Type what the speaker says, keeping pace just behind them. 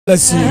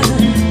Bless you.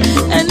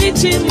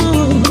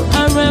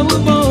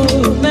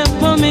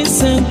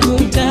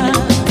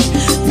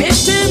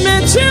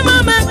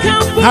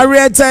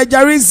 Harriet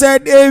Jerry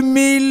said,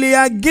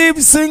 Emilia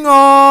Gibson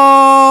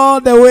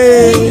all the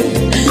way.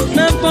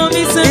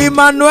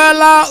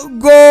 Emmanuella,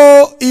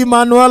 go,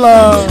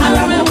 Emmanuella.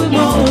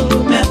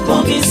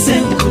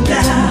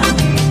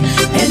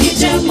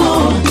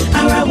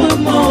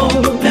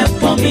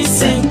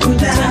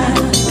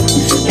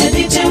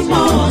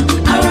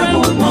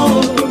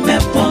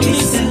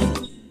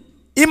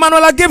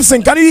 Emmanuella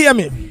Gibson, can you hear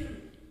me?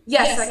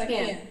 Yes, I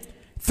can.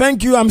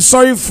 Thank you. I'm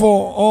sorry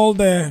for all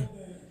the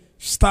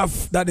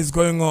stuff that is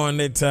going on.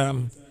 It's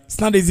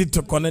not easy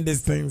to connect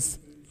these things.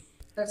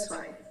 That's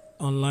fine.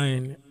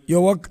 Online.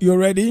 You're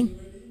ready?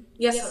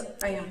 Yes, sir,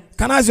 I am.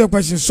 Can I ask you a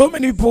question? So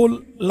many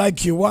people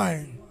like you.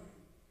 Why?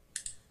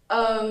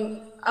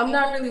 I'm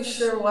not really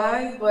sure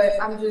why, but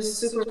I'm just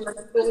super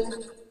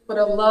grateful for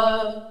the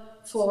love,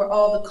 for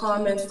all the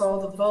comments, for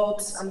all the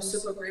votes. I'm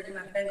super grateful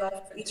and I thank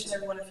God for each and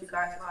every one of you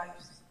guys'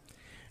 lives.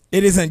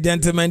 Ladies and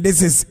gentlemen,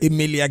 this is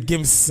Emilia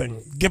Gibson.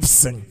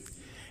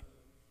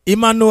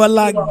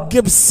 Emmanuella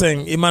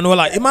Gibson.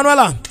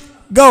 Emmanuella,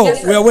 go.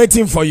 Yes, we are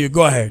waiting for you.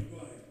 Go ahead.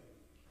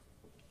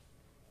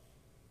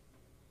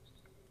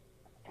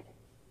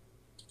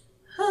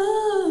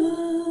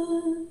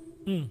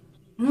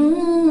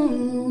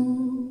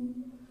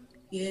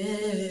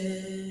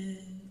 Yeah.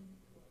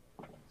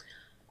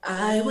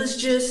 I was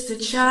just a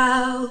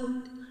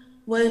child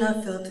when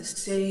I felt the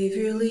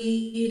Savior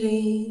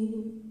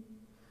leading.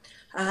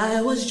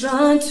 I was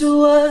drawn to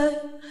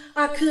what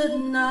I could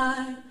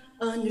not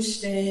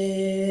understand.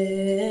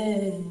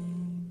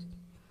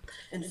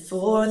 And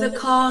for the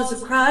cause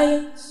of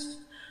Christ,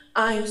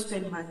 I have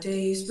spent my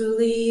days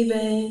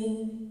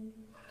believing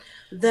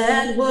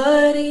that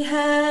what He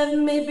had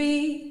me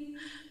be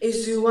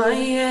is who I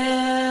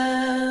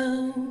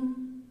am.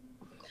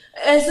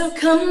 As I've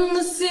come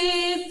to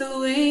see the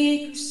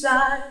weak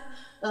side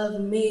of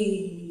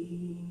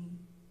me,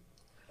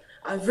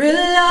 I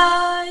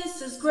realize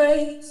His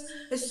grace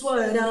is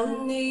what I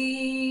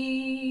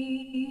need.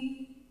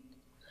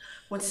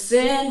 When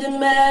sin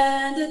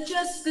demanded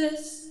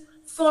justice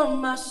for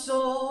my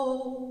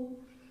soul,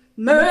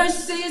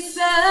 mercy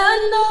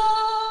said no,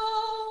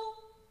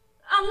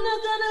 I'm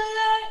not gonna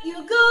let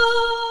you go.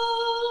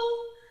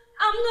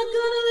 I'm not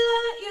gonna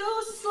let you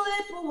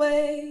slip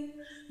away.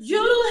 You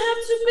don't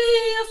have to be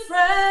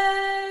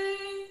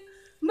afraid.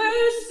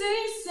 Mercy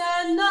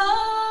said no.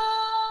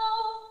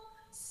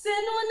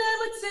 Sin will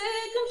never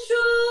take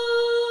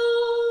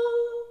control.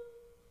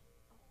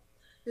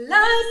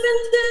 Life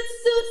and death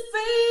stood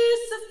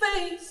face to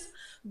face.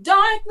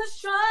 Darkness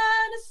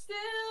trying to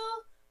steal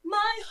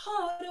my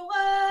heart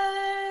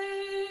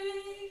away.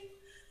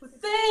 But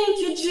thank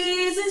you,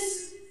 Jesus.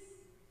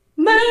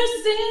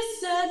 Mercy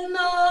said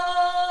no.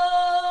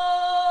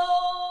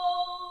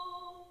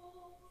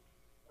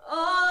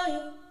 Oh,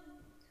 yeah.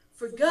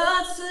 For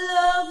God to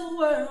love the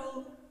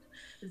world,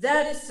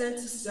 that He sent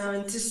His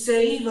Son to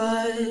save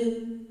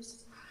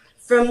us.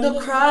 From the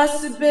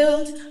cross He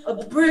built a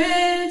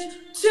bridge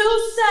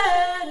to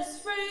set us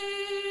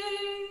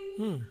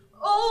free.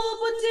 Oh,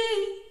 but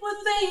deep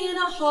within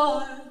our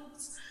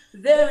hearts,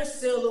 there is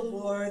still a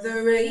war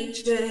that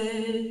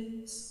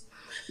rages,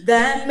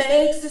 that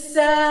makes the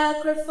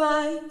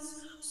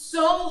sacrifice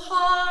so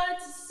hard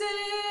to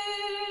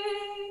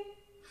see.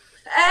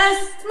 As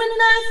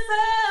midnight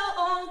fell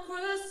on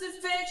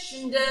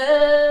crucifixion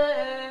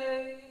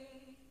day,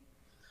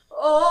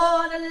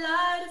 oh, the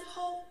light of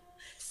hope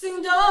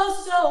seemed oh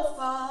so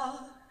far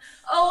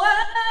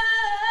away.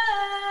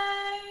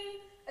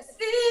 As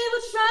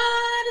evil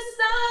tried to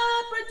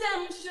stop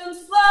redemption's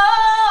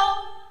flow,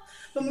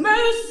 but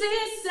mercy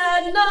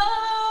said no,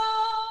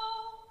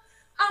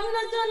 I'm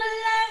not gonna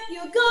let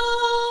you go.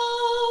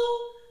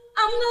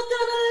 I'm not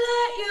gonna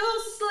let you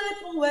slip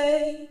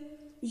away.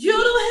 You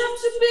don't have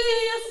to be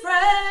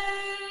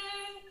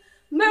afraid.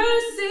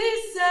 Mercy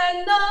said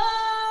no.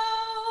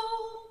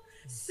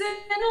 Sin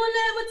will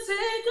never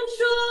take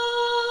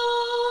control.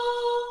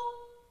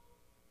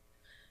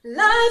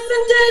 Life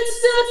and death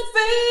stood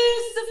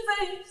face to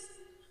face.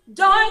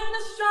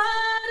 Darkness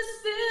tried to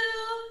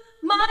steal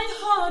my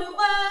heart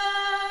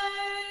away.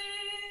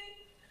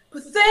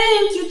 But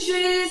thank you,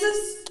 Jesus.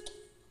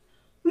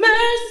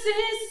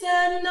 Mercy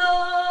said no.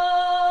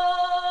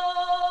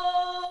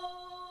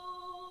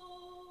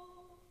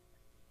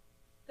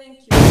 Thank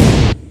you.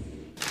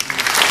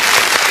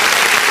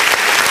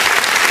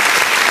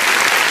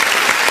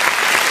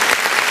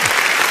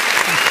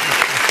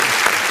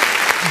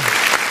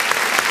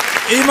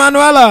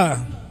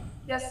 Emmanuella.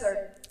 Yes, sir.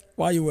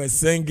 While you were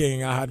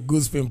singing, I had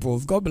goose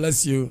pimples. God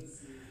bless you.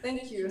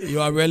 Thank you.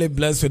 You are really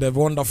blessed with a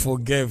wonderful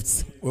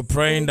gift. We're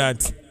praying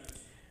that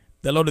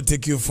the Lord will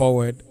take you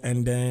forward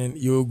and then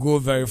you will go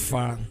very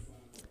far.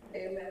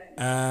 Amen.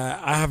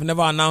 I have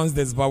never announced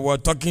this, but we're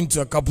talking to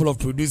a couple of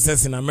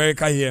producers in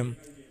America here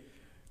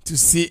to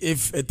see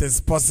if it is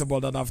possible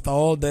that after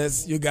all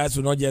this, you guys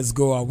will not just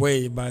go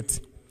away, but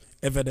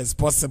if it is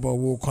possible,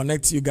 we'll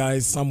connect you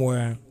guys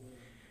somewhere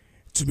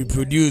to be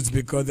produced,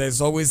 because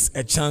there's always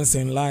a chance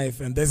in life,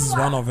 and this is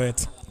one of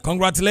it.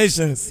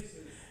 Congratulations.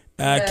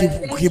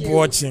 Keep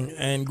watching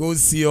and go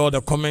see all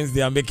the comments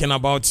they are making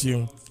about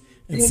you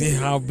and see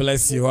how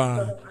blessed you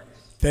are.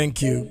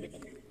 Thank you.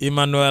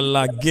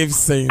 Emmanuella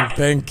Gibson,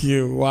 thank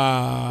you.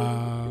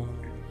 Wow.